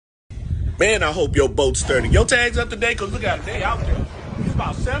Man, I hope your boat's sturdy. Your tag's up to date, because look at it. They out there. There's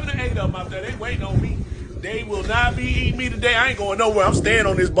about 7 or 8 of them out there. They waiting on me. They will not be eating me today. I ain't going nowhere. I'm staying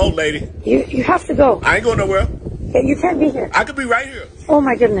on this boat, lady. You have to go. I ain't going nowhere. Yeah, you can't be here. I could be right here. Oh,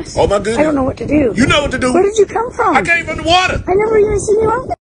 my goodness. Oh, my goodness. I don't know what to do. You know what to do. Where did you come from? I came from the water. I never even seen you out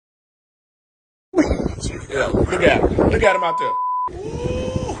there. Yeah, look at him. Look at him out there.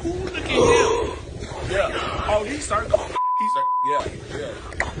 Ooh, look at him. Yeah. Oh, he's circling. Yeah.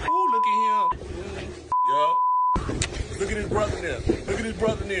 Ooh, look at him. Yeah. Look at his brother there. Look at his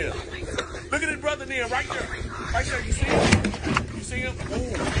brother there. Look at his brother there, right there. Right there. You see him? You see him?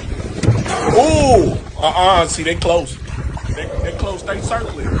 Ooh. See, they close. They close. They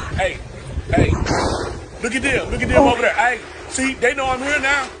circling. Hey. Look at them. Look at them over there. Hey, see, they know I'm here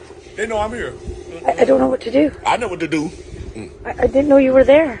now. They know I'm here. I don't know what to do. I know what to do. I didn't know you were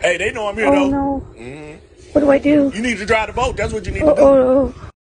there. Hey, they know I'm here, oh, though. No. What do I do? You need to drive the boat. That's what you need to do. Oh.